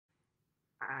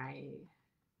try.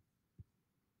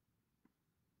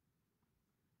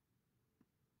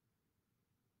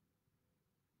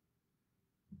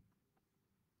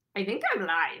 I think I'm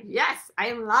live. Yes, I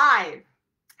am live.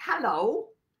 Hello.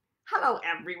 Hello,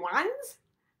 everyone.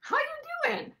 How you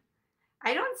doing?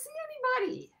 I don't see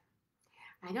anybody.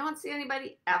 I don't see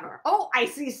anybody ever. Oh, I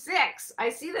see 6. I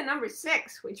see the number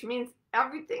 6, which means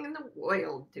everything in the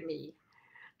world to me.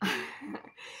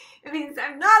 It means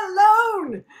I'm not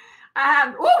alone. I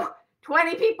have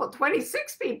 20 people,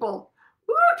 26 people.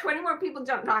 20 more people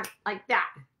jumped on like that.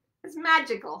 It's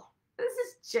magical. This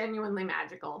is genuinely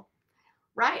magical.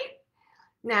 Right?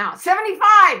 Now,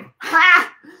 75.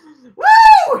 Ha!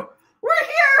 Woo! We're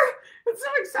here. It's so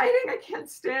exciting. I can't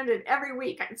stand it. Every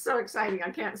week, it's so exciting. I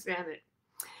can't stand it.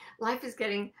 Life is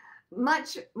getting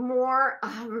much more,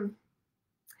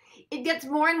 it gets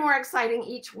more and more exciting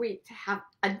each week to have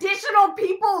additional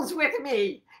peoples with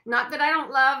me. Not that I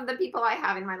don't love the people I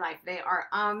have in my life. They are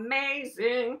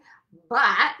amazing.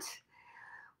 But,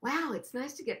 wow, it's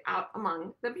nice to get out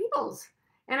among the peoples.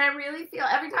 And I really feel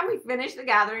every time we finish the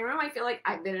gathering room, I feel like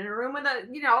I've been in a room with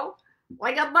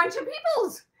like a bunch of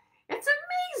peoples. It's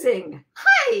amazing.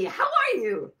 Hi, how are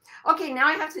you? Okay, now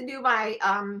I have to do my,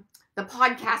 the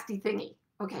podcasty thingy.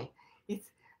 Okay,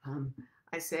 it's,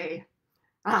 I say,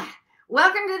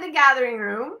 welcome to the gathering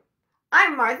room.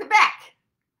 I'm Martha Beck.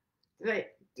 Did I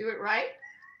do it right?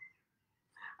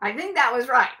 I think that was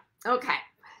right. Okay,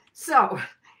 so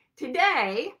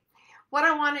today, what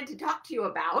I wanted to talk to you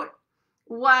about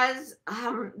was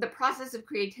the process of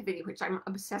creativity, which I'm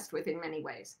obsessed with in many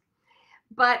ways.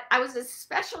 But I was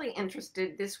especially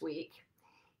interested this week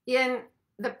in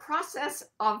the process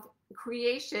of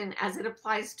creation as it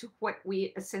applies to what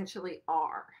we essentially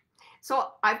are.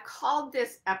 So I've called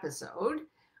this episode,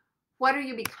 What Are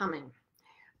You Becoming?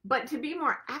 But to be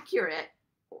more accurate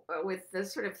with the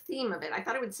sort of theme of it, I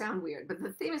thought it would sound weird, but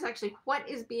the theme is actually what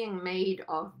is being made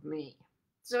of me.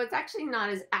 So it's actually not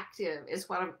as active as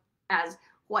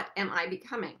what am I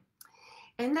becoming?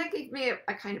 And that gave me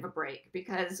a kind of a break,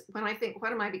 because when I think,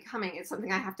 what am I becoming? It's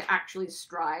something I have to actually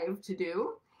strive to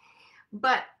do.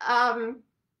 But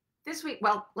this week,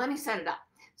 well, let me set it up.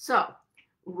 So,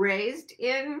 raised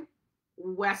in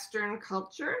Western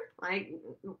culture, like,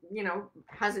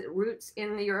 has its roots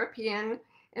in the European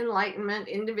Enlightenment,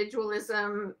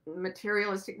 individualism,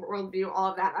 materialistic worldview,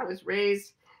 all of that. I was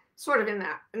raised sort of in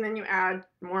that. And then you add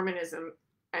Mormonism,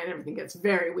 and everything gets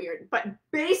very weird. But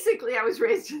basically, I was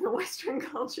raised in the Western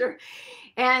culture,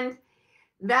 and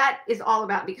that is all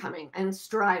about becoming and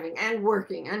striving and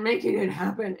working and making it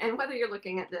happen. And whether you're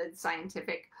looking at the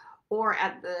scientific or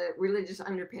at the religious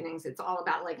underpinnings, it's all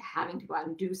about like having to go out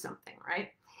and do something, right?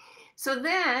 So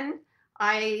then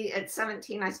at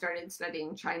 17, I started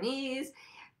studying Chinese,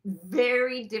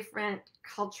 very different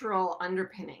cultural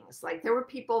underpinnings. Like there were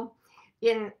people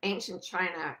in ancient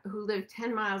China who lived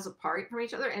 10 miles apart from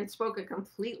each other and spoke a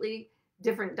completely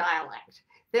different dialect.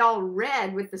 They all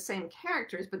read with the same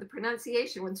characters, but the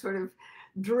pronunciation would sort of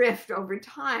drift over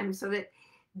time, so that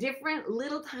different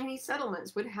little tiny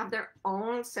settlements would have their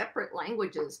own separate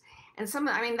languages. And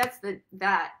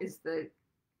that is the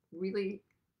really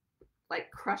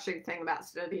like crushing thing about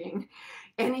studying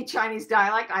any Chinese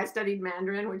dialect. I studied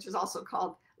Mandarin, which is also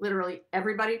called literally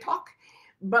everybody talk.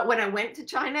 But when I went to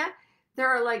China, there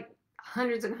are like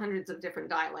hundreds and hundreds of different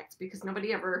dialects because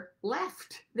nobody ever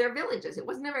left their villages. It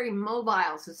wasn't a very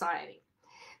mobile society.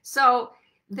 So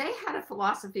they had a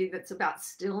philosophy that's about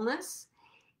stillness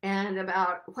and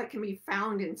about what can be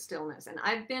found in stillness. And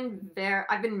I've been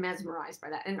mesmerized by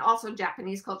that. And also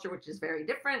Japanese culture, which is very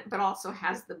different, but also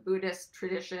has the Buddhist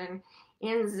tradition.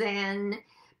 In Zen,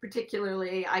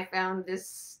 particularly, I found this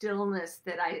stillness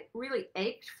that I really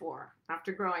ached for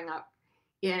after growing up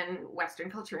in Western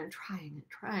culture and trying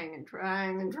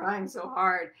so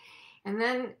hard. And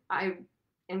then I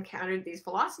encountered these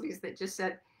philosophies that just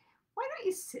said, why don't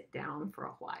you sit down for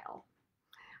a while?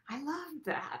 I loved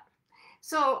that.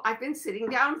 So I've been sitting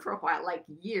down for a while, like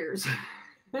years.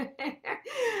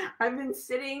 I've been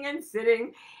sitting,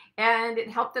 and it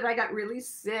helped that I got really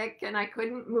sick and I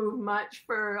couldn't move much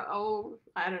for,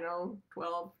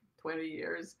 12, 20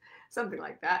 years, something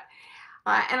like that.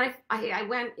 And I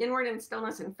went inward in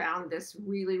stillness and found this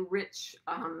really rich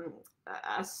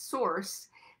source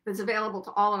that's available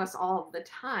to all of us all the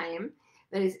time,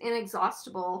 that is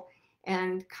inexhaustible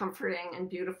and comforting and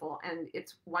beautiful, and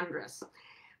it's wondrous.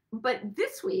 But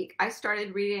this week, I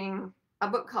started reading a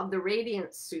book called The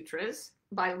Radiance Sutras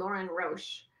by Lauren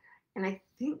Roche, and I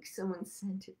think someone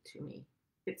sent it to me.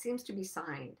 It seems to be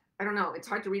signed. I don't know. It's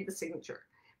hard to read the signature.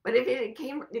 But if it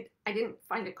came, I didn't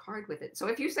find a card with it. So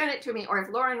if you send it to me, or if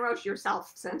Lauren Roche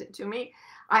yourself sent it to me,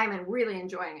 I am really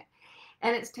enjoying it.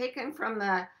 And it's taken from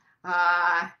the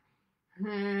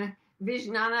Vijnana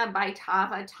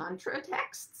Vaitava Tantra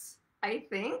texts, I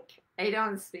think. I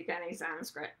don't speak any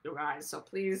Sanskrit, you guys, so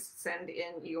please send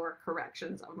in your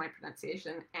corrections of my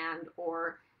pronunciation and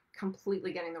or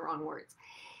completely getting the wrong words.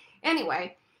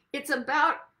 Anyway, it's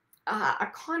about a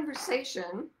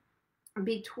conversation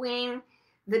between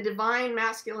the divine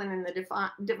masculine and the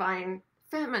divine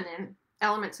feminine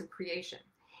elements of creation.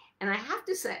 And I have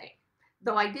to say,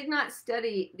 though I did not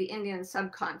study the Indian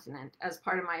subcontinent as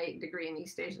part of my degree in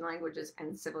East Asian languages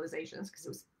and civilizations, because it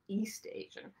was East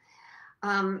Asian,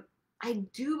 I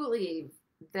do believe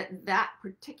that that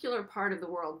particular part of the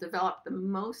world developed the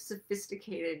most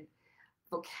sophisticated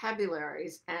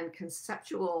vocabularies and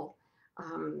conceptual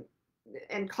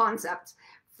and concepts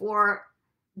for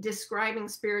describing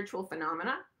spiritual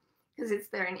phenomena, because it's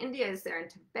there in India, it's there in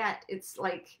Tibet, it's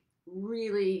like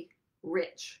really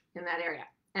rich in that area.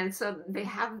 And so they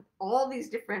have all these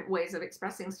different ways of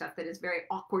expressing stuff that is very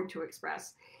awkward to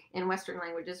express in Western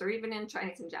languages or even in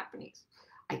Chinese and Japanese.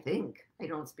 I think. I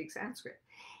don't speak Sanskrit.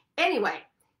 Anyway,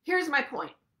 here's my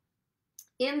point.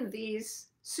 In these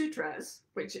sutras,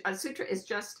 which a sutra is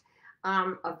just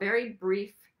a very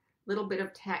brief little bit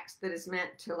of text that is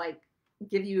meant to like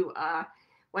give you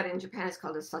what in Japan is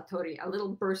called a satori, a little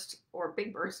burst or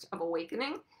big burst of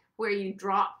awakening, where you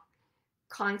drop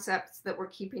concepts that were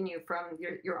keeping you from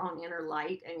your own inner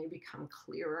light and you become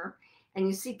clearer and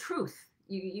you see truth.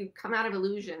 You come out of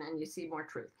illusion and you see more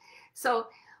truth. So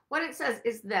what it says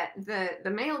is that the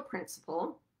male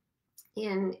principle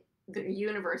in the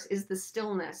universe is the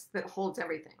stillness that holds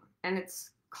everything, and it's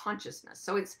consciousness.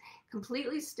 So it's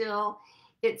completely still.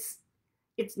 It's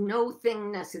no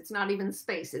thingness. It's not even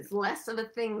space. It's less of a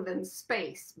thing than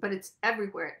space, but it's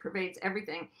everywhere. It pervades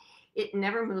everything. It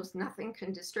never moves. Nothing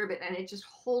can disturb it, and it just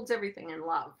holds everything in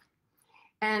love.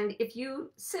 And if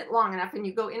you sit long enough and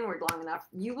you go inward long enough,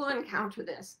 you will encounter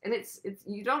this. And it's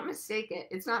you don't mistake it.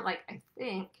 It's not like I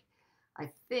think.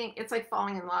 It's like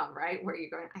falling in love, right? Where you're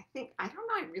going, I don't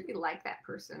know, I really like that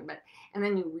person, but and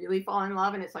then you really fall in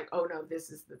love and it's like, oh no,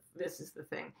 this is the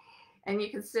thing. And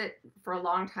you can sit for a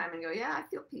long time and go, yeah, I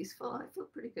feel peaceful. I feel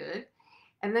pretty good.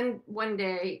 And then one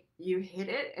day you hit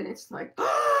it and it's like,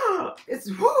 oh,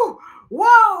 it's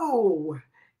whoa.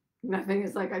 Nothing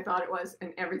is like I thought it was,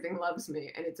 and everything loves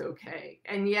me, and it's okay.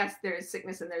 And yes, there is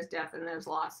sickness and there's death and there's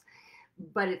loss,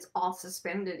 but it's all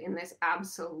suspended in this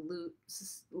absolute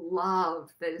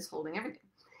love that is holding everything.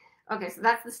 Okay, so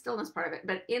that's the stillness part of it.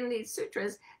 But in these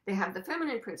sutras, they have the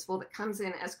feminine principle that comes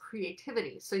in as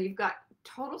creativity. So you've got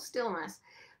total stillness,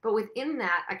 but within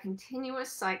that, a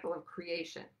continuous cycle of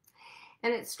creation.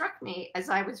 And it struck me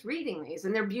as I was reading these,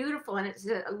 and they're beautiful, and it's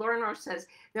Lauren Roche says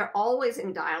they're always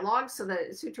in dialogue. So the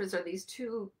sutras are these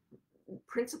two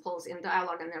principles in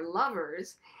dialogue, and they're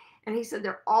lovers. And he said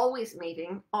they're always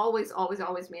meeting, always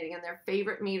meeting, and their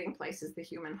favorite meeting place is the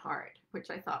human heart, which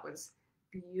I thought was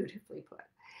beautifully put.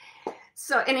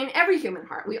 So, and in every human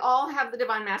heart, we all have the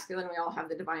divine masculine, we all have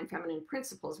the divine feminine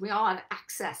principles. We all have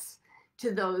access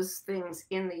to those things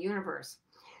in the universe.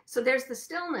 So there's the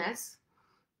stillness.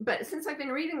 But since I've been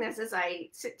reading this, as I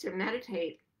sit to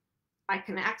meditate, I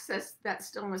can access that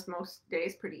stillness most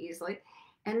days pretty easily.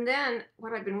 And then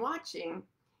what I've been watching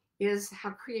is how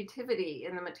creativity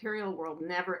in the material world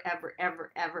never,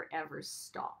 ever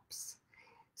stops.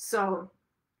 So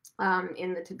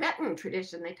in the Tibetan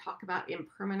tradition, they talk about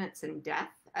impermanence and death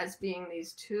as being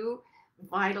these two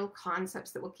vital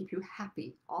concepts that will keep you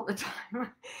happy all the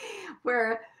time.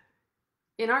 Where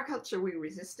in our culture, we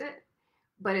resist it.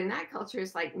 But in that culture,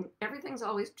 it's like everything's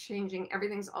always changing,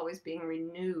 everything's always being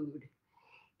renewed.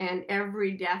 And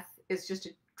every death is just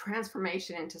a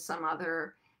transformation into some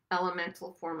other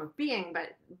elemental form of being,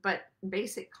 but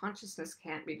basic consciousness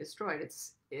can't be destroyed.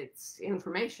 It's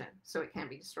information, so it can't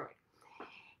be destroyed.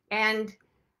 And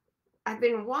I've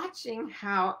been watching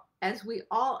how, as we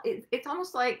all, it's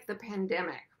almost like the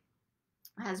pandemic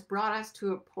has brought us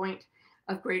to a point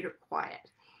of greater quiet.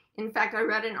 In fact, I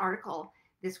read an article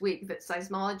this week that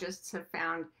seismologists have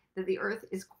found that the Earth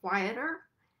is quieter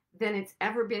than it's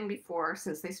ever been before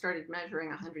since they started measuring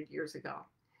 100 years ago.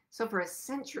 So for a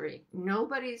century,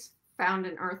 nobody's found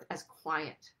an Earth as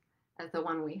quiet as the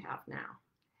one we have now.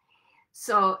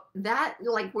 So that,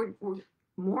 like, we're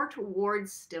more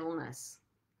towards stillness.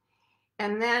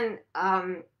 And then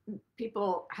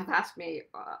people have asked me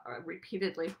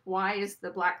repeatedly, why is the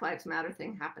Black Lives Matter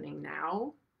thing happening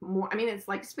now? More, I mean, it's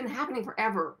like it's been happening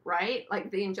forever, right?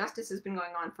 Like the injustice has been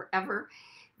going on forever.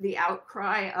 The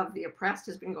outcry of the oppressed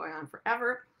has been going on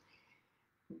forever.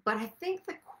 But I think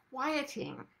the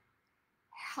quieting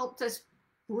helped us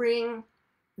bring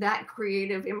that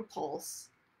creative impulse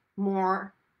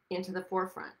more into the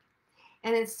forefront.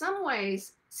 And in some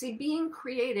ways, see, being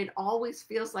created always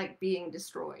feels like being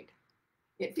destroyed.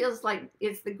 It feels like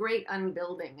it's the great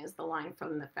unbuilding, is the line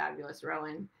from the fabulous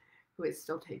Rowan, who is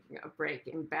still taking a break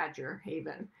in Badger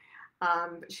Haven.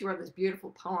 She wrote this beautiful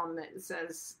poem that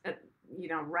says,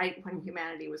 right when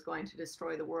humanity was going to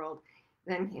destroy the world,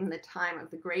 then came the time of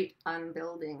the great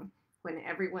unbuilding when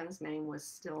everyone's name was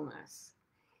stillness.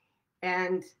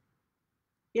 And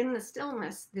in the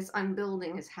stillness, this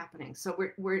unbuilding is happening. So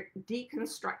we're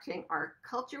deconstructing our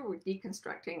culture, we're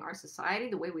deconstructing our society,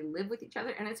 the way we live with each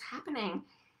other, and it's happening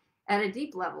at a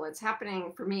deep level. It's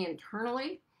happening for me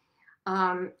internally,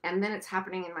 and then it's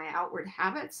happening in my outward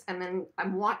habits, and then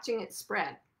I'm watching it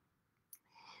spread.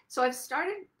 So I've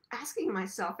started asking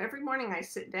myself, every morning I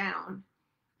sit down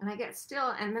and I get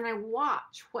still, and then I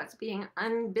watch what's being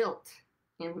unbuilt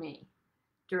in me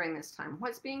during this time,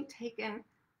 what's being taken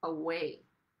away.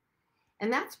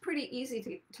 And that's pretty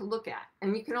easy to look at.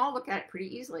 And you can all look at it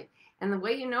pretty easily. And the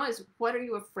way you know is, what are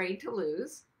you afraid to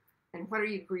lose? And what are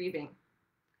you grieving?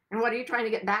 And what are you trying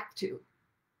to get back to?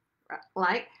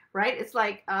 Right? It's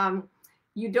like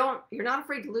you're not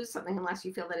afraid to lose something unless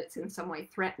you feel that it's in some way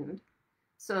threatened.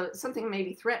 So something may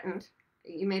be threatened.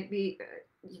 You may be,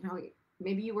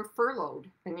 maybe you were furloughed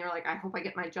and you're like, I hope I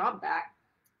get my job back.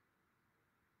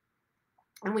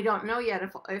 And we don't know yet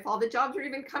if all the jobs are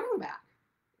even coming back.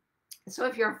 So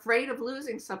if you're afraid of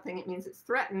losing something, it means it's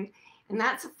threatened. And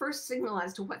that's the first signal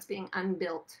as to what's being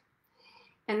unbuilt.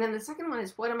 And then the second one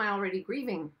is, what am I already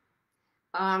grieving?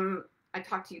 I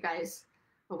talked to you guys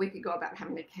a week ago about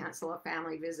having to cancel a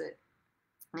family visit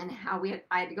and how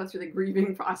I had to go through the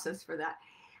grieving process for that.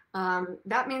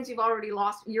 That means you've already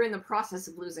lost, you're in the process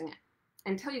of losing it.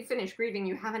 Until you finish grieving,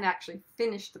 you haven't actually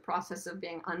finished the process of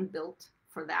being unbuilt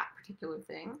for that particular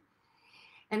thing.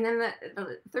 And then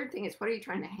the third thing is, what are you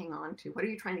trying to hang on to? What are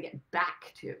you trying to get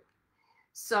back to?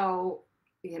 So,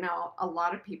 a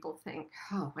lot of people think,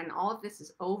 when all of this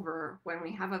is over, when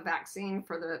we have a vaccine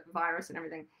for the virus and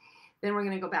everything, then we're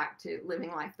going to go back to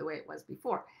living life the way it was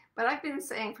before. But I've been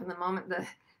saying from the moment the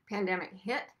pandemic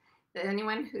hit that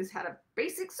anyone who's had a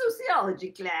basic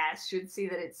sociology class should see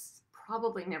that it's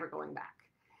probably never going back.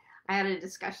 I had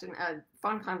a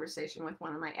phone conversation with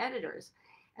one of my editors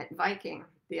at Viking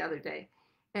the other day,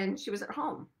 and she was at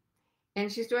home. And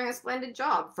she's doing a splendid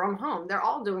job from home. They're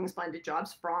all doing splendid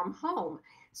jobs from home.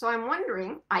 So I'm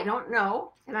wondering, I don't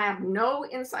know, and I have no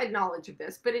inside knowledge of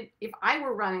this, but if I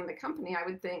were running the company, I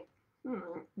would think,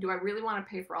 do I really want to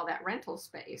pay for all that rental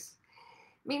space?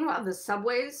 Meanwhile, the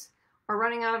subways are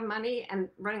running out of money and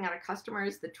running out of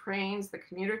customers, the trains, the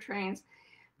commuter trains,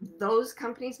 those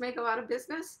companies may go out of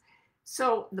business.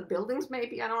 So the buildings may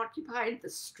be unoccupied, the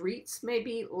streets may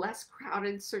be less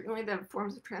crowded. Certainly the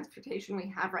forms of transportation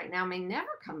we have right now may never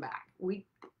come back. We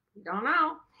don't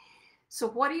know. So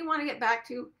what do you want to get back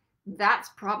to? That's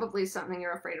probably something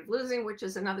you're afraid of losing, which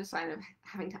is another sign of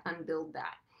having to unbuild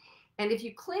that. And if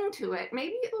you cling to it,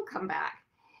 maybe it'll come back,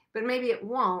 but maybe it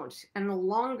won't. And the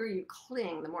longer you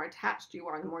cling, the more attached you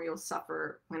are, the more you'll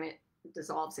suffer when it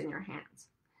dissolves in your hands.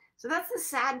 So that's the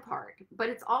sad part. But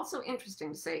it's also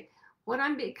interesting to say, what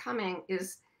I'm becoming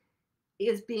is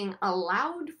being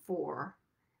allowed for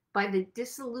by the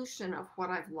dissolution of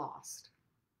what I've lost.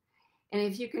 And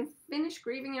if you can finish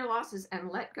grieving your losses and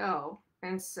let go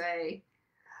and say,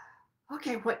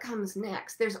 okay, what comes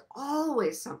next? There's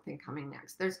always something coming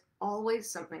next. There's always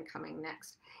something coming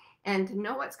next. And to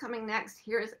know what's coming next,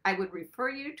 I would refer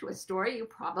you to a story you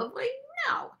probably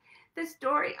know. The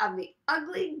story of the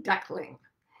ugly duckling.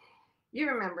 You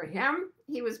remember him.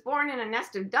 He was born in a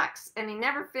nest of ducks and he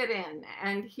never fit in,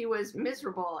 and he was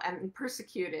miserable and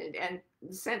persecuted and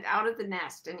sent out of the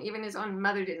nest, and even his own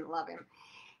mother didn't love him.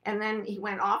 And then he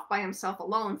went off by himself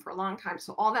alone for a long time.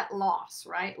 So all that loss,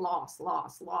 right? Loss.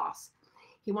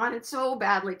 He wanted so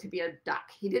badly to be a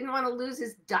duck. He didn't want to lose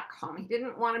his duck home. He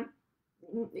didn't want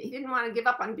to give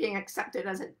up on being accepted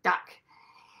as a duck.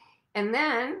 And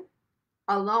then,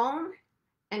 alone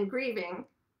and grieving,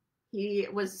 he's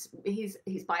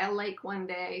by a lake one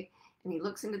day, and he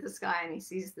looks into the sky and he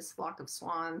sees this flock of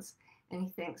swans, and he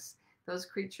thinks, those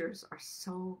creatures are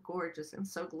so gorgeous and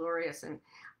so glorious, and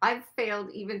I've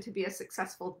failed even to be a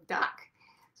successful duck,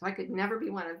 so I could never be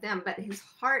one of them. But his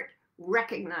heart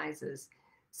recognizes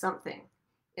something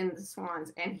in the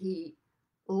swans, and he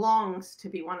longs to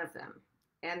be one of them.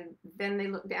 And then they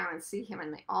look down and see him,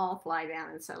 and they all fly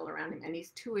down and settle around him, and he's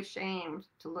too ashamed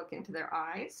to look into their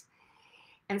eyes.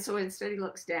 And so instead he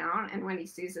looks down, and when he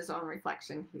sees his own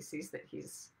reflection, he sees that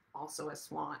he's also a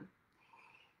swan.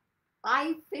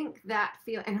 I think that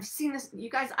feel, and I've seen this, you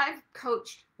guys, I've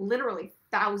coached literally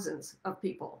thousands of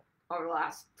people over the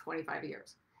last 25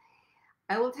 years.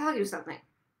 I will tell you something.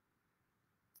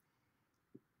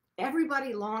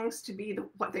 Everybody longs to be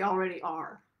what they already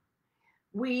are.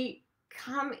 We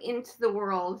come into the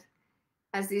world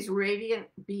as these radiant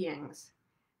beings,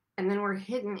 and then we're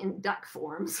hidden in duck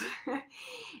forms.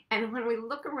 And when we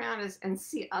look around us and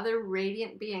see other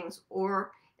radiant beings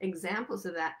or examples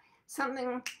of that,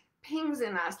 something pings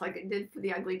in us like it did for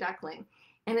the ugly duckling.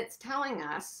 And it's telling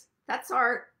us that's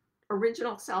our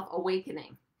original self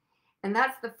awakening. And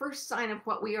that's the first sign of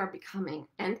what we are becoming.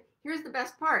 And here's the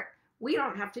best part. We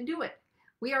don't have to do it.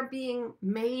 We are being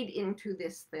made into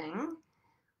this thing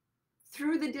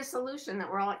through the dissolution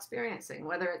that we're all experiencing,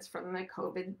 whether it's from the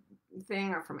COVID thing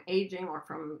or from aging or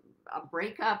from a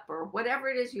breakup or whatever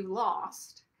it is you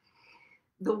lost.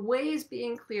 The way is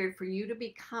being cleared for you to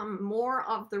become more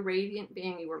of the radiant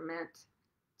being you were meant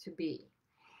to be.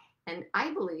 And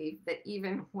I believe that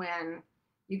even when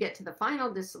you get to the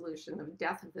final dissolution of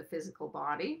death of the physical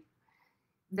body,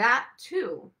 that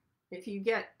too, if you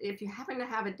happen to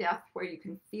have a death where you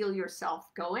can feel yourself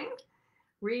going,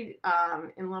 read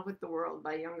In Love with the World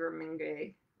by Younger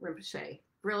Mingyur Rinpoche.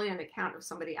 Brilliant account of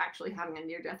somebody actually having a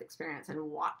near-death experience and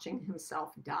watching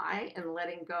himself die and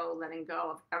letting go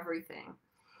of everything.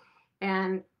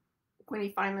 And when he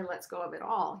finally lets go of it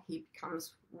all, he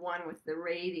becomes one with the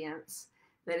radiance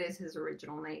that is his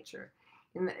original nature.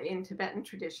 In Tibetan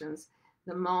traditions,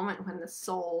 the moment when the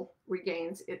soul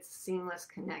regains its seamless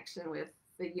connection with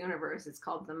the universe, it's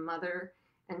called the mother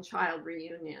and child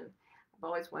reunion. I've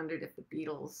always wondered if the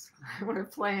Beatles were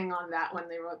playing on that when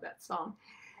they wrote that song.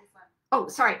 Oh,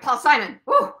 sorry, Paul Simon.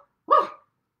 Woo, woo.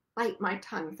 Bite my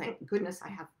tongue. Thank goodness I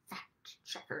have fact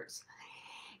checkers.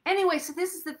 Anyway, so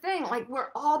this is the thing. Like, we're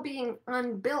all being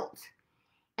unbuilt.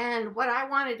 And what I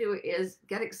want to do is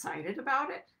get excited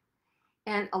about it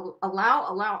and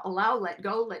allow, let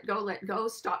go.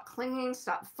 Stop clinging,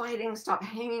 stop fighting, stop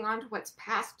hanging on to what's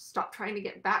past, stop trying to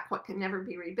get back what can never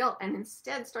be rebuilt, and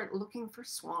instead start looking for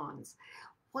swans.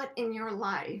 What in your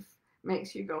life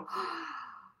makes you go,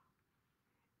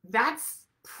 that's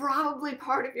probably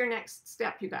part of your next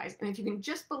step, you guys. And if you can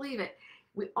just believe it,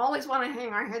 we always want to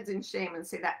hang our heads in shame and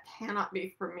say that cannot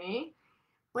be for me.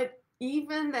 But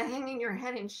even the hanging your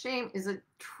head in shame is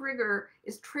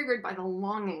triggered by the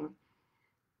longing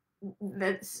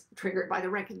that's triggered by the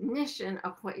recognition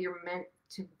of what you're meant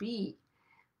to be.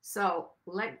 So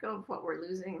let go of what we're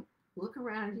losing. Look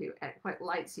around you at what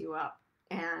lights you up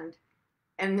and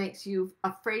makes you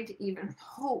afraid to even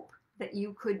hope that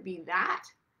you could be that.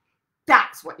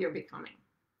 That's what you're becoming.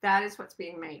 That is what's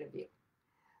being made of you.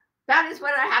 That is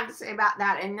what I have to say about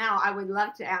that. And now I would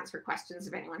love to answer questions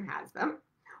if anyone has them.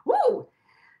 Woo!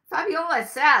 Fabiola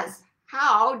says,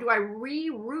 how do I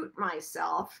reroute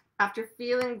myself after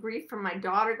feeling grief from my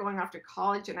daughter going off to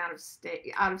college and out of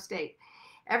state?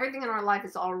 Everything in our life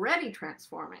is already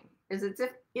transforming. It's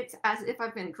as if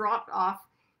I've been dropped off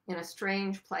in a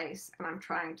strange place and I'm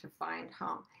trying to find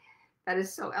home. That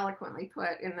is so eloquently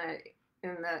put in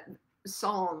the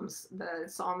Psalms. The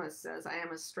psalmist says, I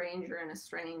am a stranger in a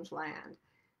strange land.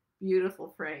 Beautiful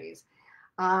phrase.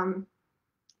 And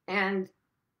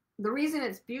the reason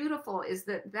it's beautiful is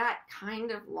that kind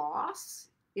of loss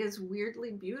is weirdly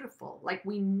beautiful. Like,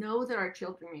 we know that our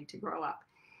children need to grow up.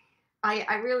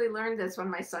 I really learned this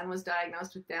when my son was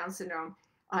diagnosed with Down syndrome.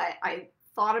 I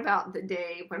thought about the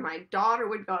day when my daughter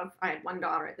would go, I had one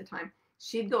daughter at the time,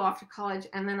 she'd go off to college,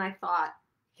 and then I thought,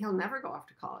 he'll never go off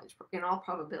to college in all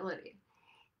probability.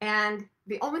 And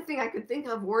the only thing I could think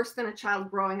of worse than a child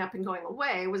growing up and going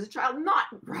away was a child not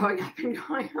growing up and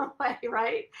going away,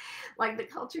 right? Like, the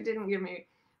culture didn't give me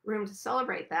room to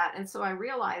celebrate that. And so I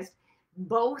realized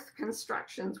both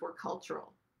constructions were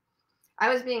cultural.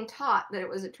 I was being taught that it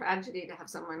was a tragedy to have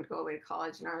someone go away to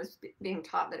college, and I was being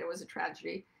taught that it was a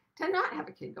tragedy to not have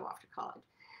a kid go off to college.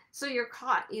 So you're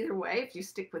caught either way if you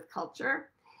stick with culture.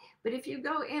 But if you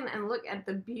go in and look at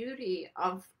the beauty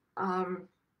of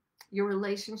your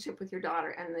relationship with your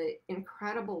daughter and the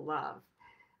incredible love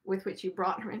with which you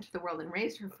brought her into the world and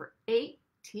raised her for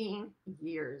 18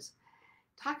 years,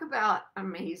 talk about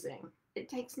amazing. It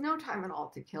takes no time at all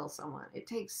to kill someone. It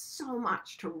takes so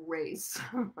much to raise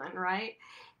someone, right?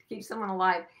 To keep someone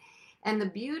alive. And the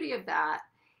beauty of that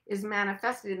is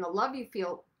manifested in the love you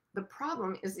feel. The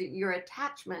problem is that your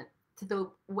attachment to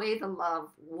the way the love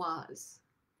was.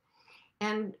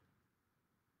 And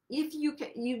if you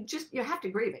have to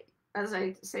grieve it. As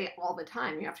I say all the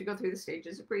time, you have to go through the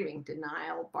stages of grieving: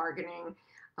 denial, bargaining,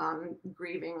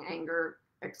 grieving, anger,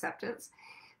 acceptance.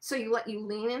 So you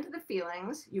lean into the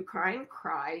feelings, you cry and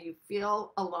cry, you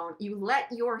feel alone, you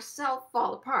let yourself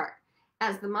fall apart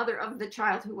as the mother of the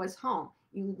child who was home.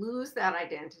 You lose that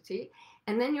identity,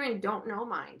 and then you're in don't know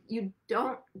mind. You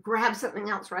don't grab something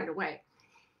else right away.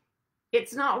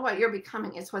 It's not what you're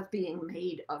becoming, it's what's being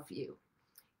made of you.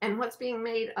 And what's being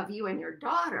made of you and your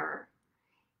daughter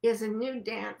is a new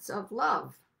dance of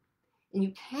love. And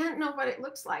you can't know what it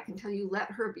looks like until you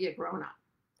let her be a grown-up.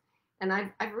 And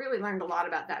I've really learned a lot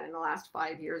about that in the last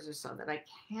 5 years or so, that I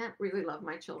can't really love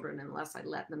my children unless I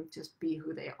let them just be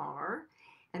who they are.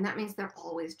 And that means they're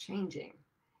always changing.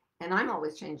 And I'm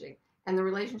always changing. And the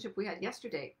relationship we had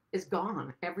yesterday is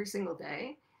gone every single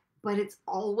day, but it's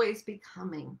always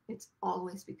becoming. It's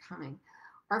always becoming.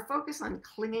 Our focus on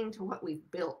clinging to what we've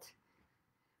built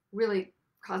really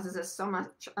causes us so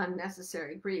much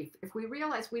unnecessary grief. If we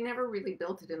realize we never really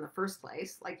built it in the first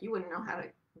place, like you wouldn't know how to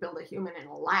build a human in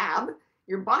a lab,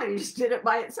 your body just did it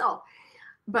by itself.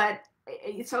 But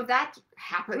so that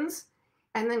happens,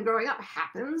 and then growing up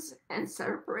happens, and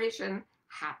separation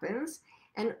happens,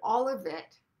 and all of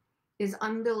it is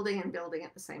unbuilding and building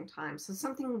at the same time. So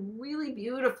something really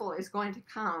beautiful is going to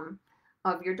come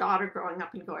of your daughter growing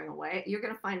up and going away. You're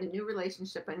going to find a new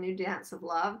relationship, a new dance of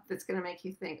love that's going to make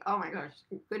you think, oh my gosh,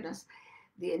 goodness,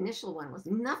 the initial one was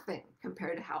nothing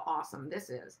compared to how awesome this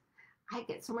is. I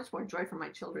get so much more joy from my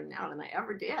children now than I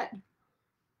ever did.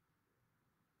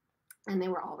 And they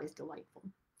were always delightful.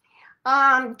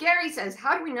 Gary says,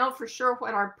 how do we know for sure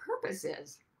what our purpose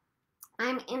is?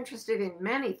 I'm interested in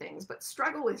many things, but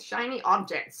struggle with shiny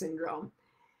object syndrome.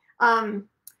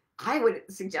 I would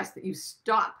suggest that you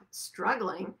stop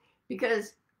struggling,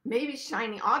 because maybe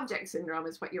shiny object syndrome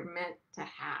is what you're meant to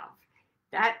have.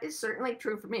 That is certainly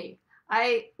true for me.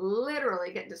 I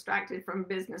literally get distracted from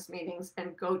business meetings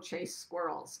and go chase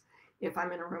squirrels if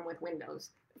I'm in a room with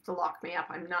windows to lock me up.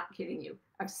 I'm not kidding you.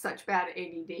 I have such bad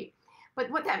ADD.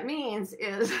 But what that means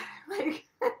is, like,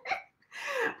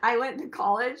 I went to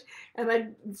college,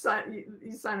 and you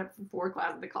sign up for 4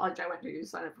 classes. The college I went to, you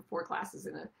sign up for 4 classes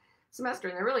in a semester,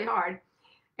 and they're really hard.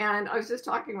 And I was just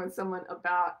talking with someone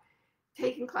about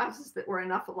taking classes that were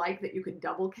enough alike that you could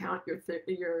double count your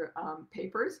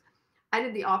papers. I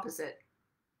did the opposite.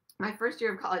 My first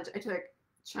year of college, I took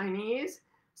Chinese,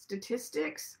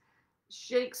 statistics,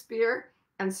 Shakespeare,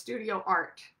 and studio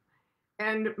art.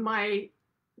 And my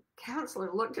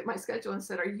counselor looked at my schedule and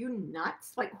said, are you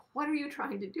nuts? Like, what are you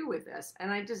trying to do with this?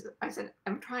 And I said,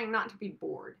 I'm trying not to be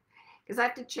bored, because I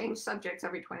have to change subjects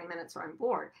every 20 minutes or I'm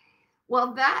bored.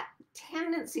 Well, that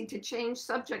tendency to change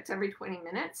subjects every 20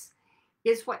 minutes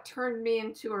is what turned me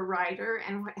into a writer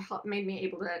and what made me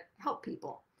able to help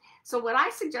people. So what I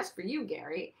suggest for you,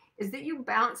 Gary, is that you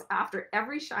bounce after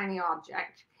every shiny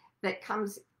object that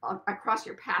comes across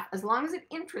your path, as long as it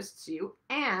interests you,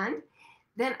 and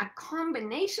then a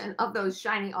combination of those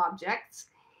shiny objects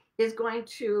is going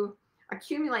to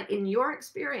accumulate in your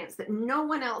experience that no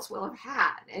one else will have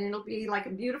had. And it'll be like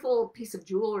a beautiful piece of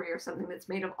jewelry or something that's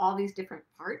made of all these different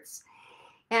parts.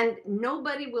 And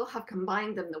nobody will have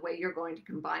combined them the way you're going to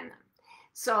combine them.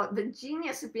 So the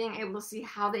genius of being able to see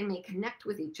how they may connect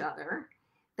with each other,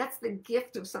 that's the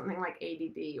gift of something like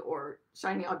ADD or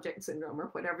shiny object syndrome or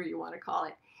whatever you want to call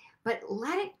it. But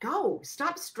let it go.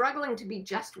 Stop struggling to be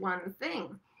just one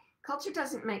thing. Culture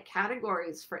doesn't make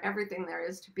categories for everything there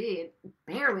is to be. It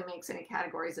barely makes any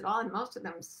categories at all, and most of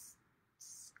them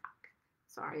suck.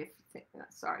 Sorry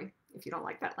if you don't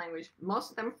like that language. Most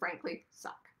of them, frankly,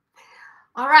 suck.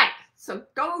 All right, so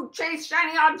go chase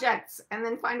shiny objects and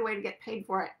then find a way to get paid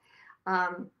for it.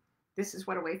 This is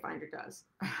what a Wayfinder does.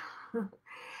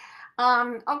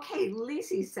 Okay,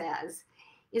 Lisi says,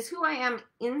 is who I am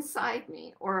inside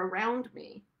me or around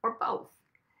me or both?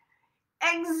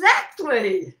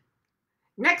 Exactly.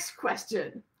 Next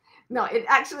question. No, it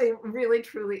actually really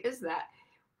truly is that.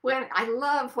 When I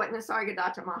love what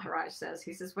Nisargadatta Maharaj says,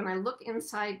 he says, when I look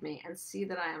inside me and see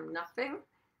that I am nothing,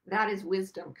 that is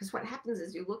wisdom. Because what happens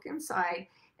is you look inside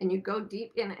and you go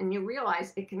deep in and you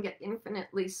realize it can get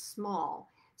infinitely small.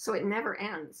 So it never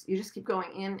ends. You just keep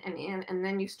going in, and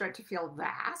then you start to feel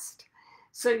vast.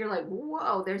 So you're like,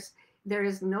 whoa, there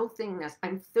is no thingness.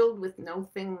 I'm filled with no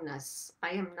thingness.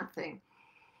 I am nothing.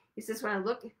 He says, when I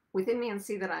look within me and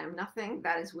see that I am nothing,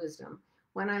 that is wisdom.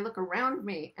 When I look around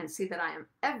me and see that I am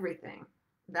everything,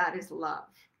 that is love.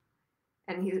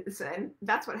 And he said,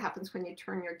 that's what happens when you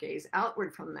turn your gaze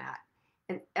outward from that.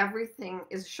 And everything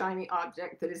is a shiny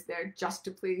object that is there just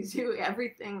to please you.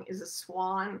 Everything is a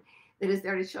swan that is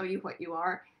there to show you what you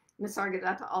are.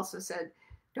 Nisargadatta also said,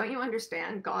 don't you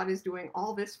understand? God is doing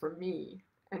all this for me.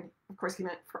 And of course, he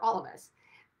meant for all of us.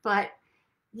 But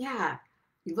yeah,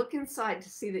 You look inside to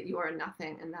see that you are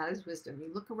nothing, and that is wisdom.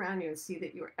 You look around you and see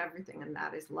that you are everything, and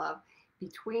that is love.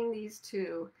 Between these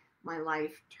two, my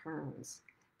life turns,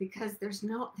 because there's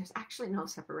actually no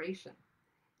separation.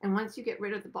 And once you get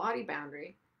rid of the body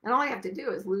boundary, and all you have to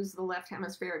do is lose the left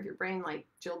hemisphere of your brain, like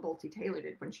Jill Bolte Taylor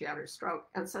did when she had her stroke,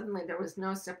 and suddenly there was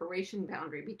no separation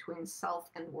boundary between self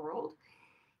and world.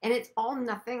 And it's all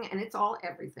nothing and it's all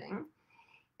everything.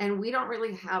 And we don't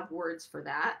really have words for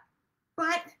that.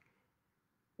 But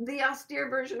the austere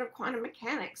version of quantum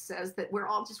mechanics says that we're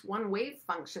all just one wave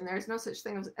function. There's no such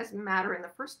thing as matter in the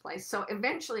first place. So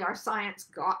eventually our science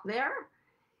got there.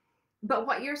 But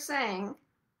what you're saying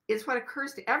is what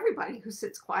occurs to everybody who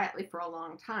sits quietly for a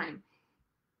long time.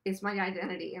 Is my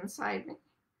identity inside me?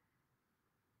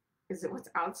 Is it what's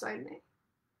outside me?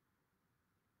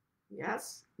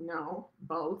 Yes, no,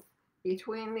 both.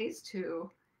 Between these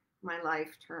two, my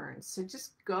life turns. So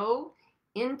just go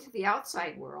into the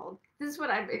outside world. This is what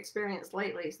I've experienced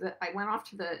lately. So that I went off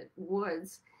to the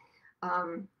woods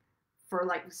for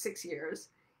like 6 years,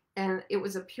 and it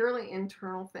was a purely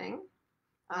internal thing.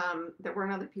 There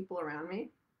weren't other people around me.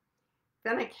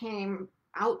 Then I came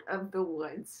out of the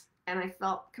woods and I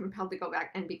felt compelled to go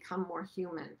back and become more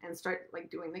human and start like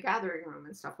doing the gathering room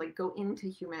and stuff, like go into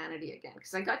humanity again.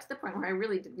 Because I got to the point where I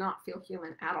really did not feel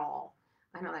human at all.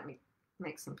 I know that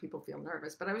makes some people feel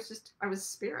nervous, but I was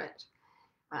spirit.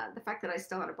 The fact that I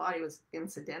still had a body was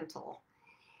incidental.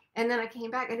 And then I came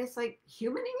back and it's like,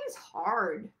 humaning is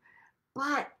hard,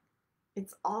 but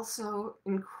it's also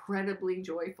incredibly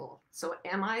joyful. So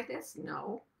am I this?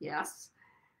 No. Yes.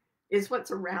 Is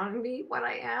what's around me what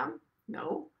I am?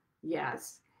 No.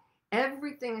 Yes.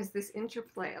 Everything is this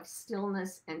interplay of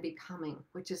stillness and becoming,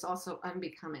 which is also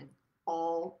unbecoming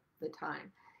all the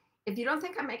time. If you don't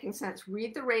think I'm making sense,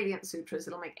 read the Radiant Sutras.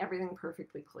 It'll make everything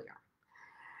perfectly clear.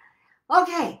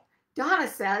 Okay. Donna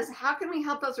says, how can we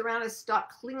help those around us stop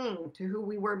clinging to who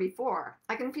we were before?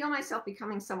 I can feel myself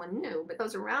becoming someone new, but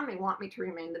those around me want me to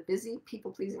remain the busy,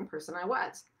 people-pleasing person I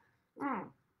was.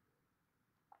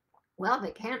 Well,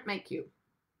 they can't make you.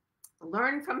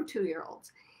 Learn from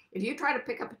 2-year-olds. If you try to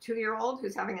pick up a 2-year-old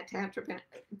who's having a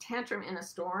tantrum in a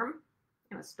storm,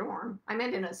 I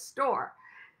meant in a store.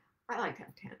 I like to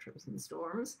have tantrums in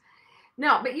storms.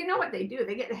 No, but you know what they do?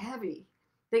 They get heavy.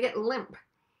 They get limp.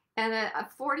 And a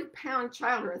 40-pound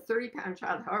child or a 30-pound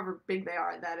child, however big they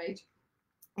are at that age,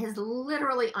 is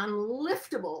literally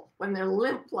unliftable when they're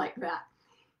limp like that.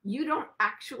 You don't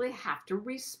actually have to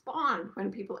respond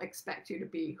when people expect you to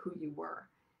be who you were.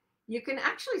 You can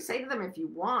actually say to them if you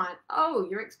want, oh,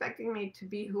 you're expecting me to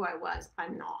be who I was.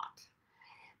 I'm not.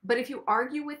 But if you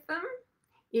argue with them,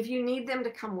 if you need them to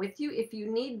come with you, if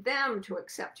you need them to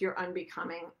accept your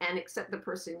unbecoming and accept the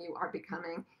person you are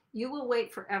becoming, you will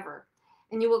wait forever.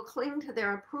 And you will cling to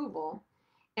their approval,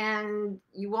 and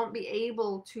you won't be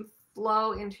able to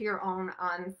flow into your own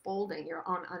unfolding, your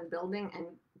own unbuilding, and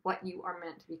what you are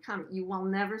meant to become. You will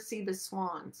never see the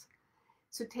swans.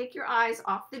 So take your eyes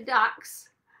off the ducks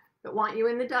that want you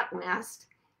in the duck nest.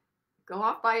 Go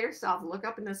off by yourself, look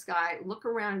up in the sky, look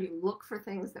around you, look for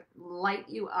things that light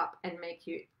you up and make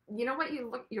you, you know what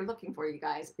you're looking for, you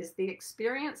guys, is the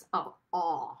experience of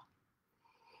awe.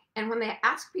 And when they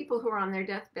ask people who are on their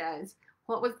deathbeds,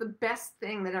 what was the best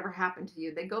thing that ever happened to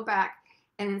you? They go back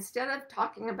and instead of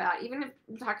talking about, even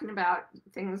if talking about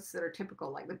things that are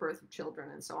typical, like the birth of children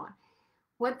and so on,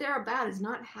 what they're about is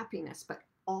not happiness, but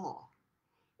awe.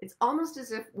 It's almost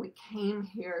as if we came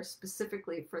here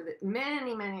specifically for the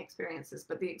many, many experiences,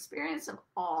 but the experience of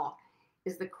awe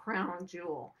is the crown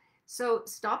jewel. So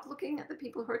stop looking at the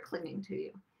people who are clinging to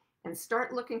you and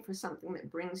start looking for something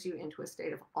that brings you into a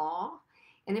state of awe.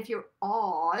 And if you're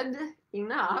awed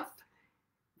enough,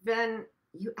 then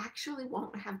you actually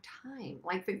won't have time.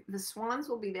 Like the swans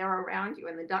will be there around you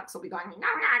and the ducks will be going, no,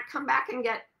 come back and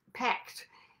get pecked.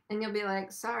 And you'll be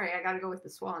like, sorry, I got to go with the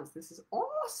swans. This is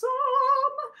awesome.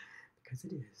 Because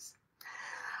it is.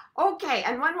 Okay,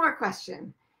 and one more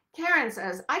question. Karen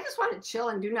says, I just want to chill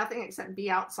and do nothing except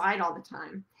be outside all the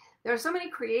time. There are so many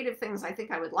creative things I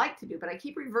think I would like to do, but I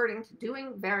keep reverting to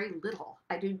doing very little.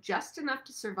 I do just enough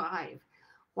to survive.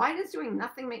 Why does doing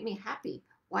nothing make me happy?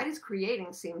 Why does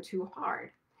creating seem too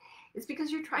hard? It's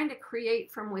because you're trying to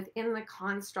create from within the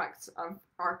constructs of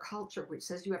our culture, which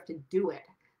says you have to do it.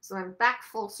 So I'm back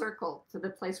full circle to the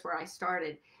place where I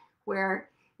started, where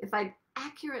if I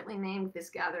accurately named this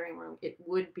gathering room, it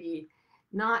would be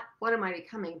not what am I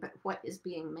becoming, but what is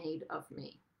being made of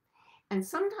me. And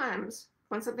sometimes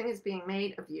when something is being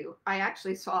made of you, I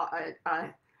actually saw a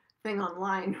thing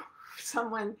online,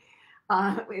 someone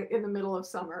in the middle of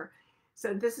summer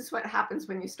said, this is what happens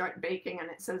when you start baking, and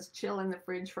it says chill in the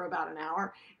fridge for about an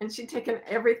hour. And she'd taken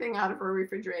everything out of her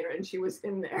refrigerator, and she was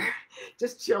in there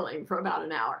just chilling for about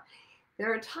an hour.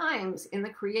 There are times in the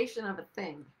creation of a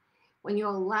thing when you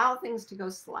allow things to go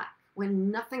slack,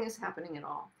 when nothing is happening at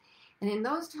all. And in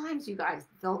those times, you guys,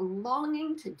 the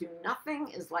longing to do nothing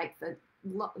is like the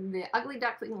ugly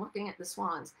duckling looking at the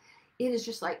swans. It is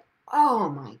just like, oh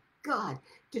my God,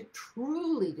 to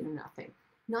truly do nothing,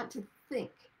 not to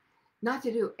think, not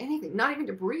to do anything, not even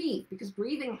to breathe, because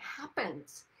breathing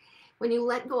happens when you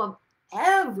let go of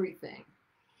everything.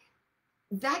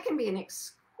 That can be an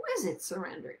exquisite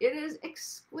surrender. It is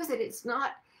exquisite. It's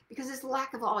not, because it's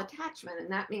lack of all attachment,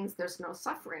 and that means there's no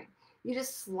suffering. You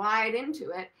just slide into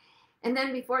it, and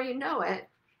then before you know it,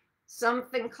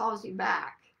 something calls you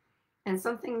back, and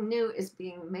something new is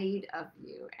being made of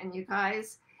you. And you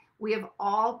guys, we have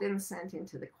all been sent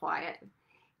into the quiet,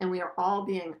 and we are all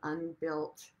being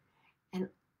unbuilt. And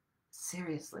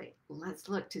seriously, let's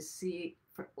look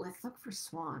for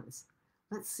swans.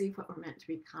 Let's see what we're meant to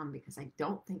become, because I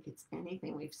don't think it's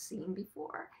anything we've seen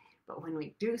before. But when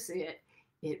we do see it,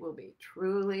 it will be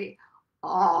truly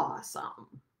awesome.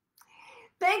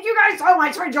 Thank you guys so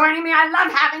much for joining me. I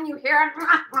love having you here.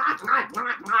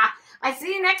 I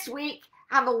see you next week.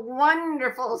 Have a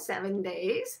wonderful 7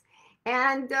 days.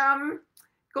 And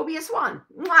go be a swan.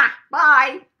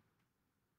 Bye.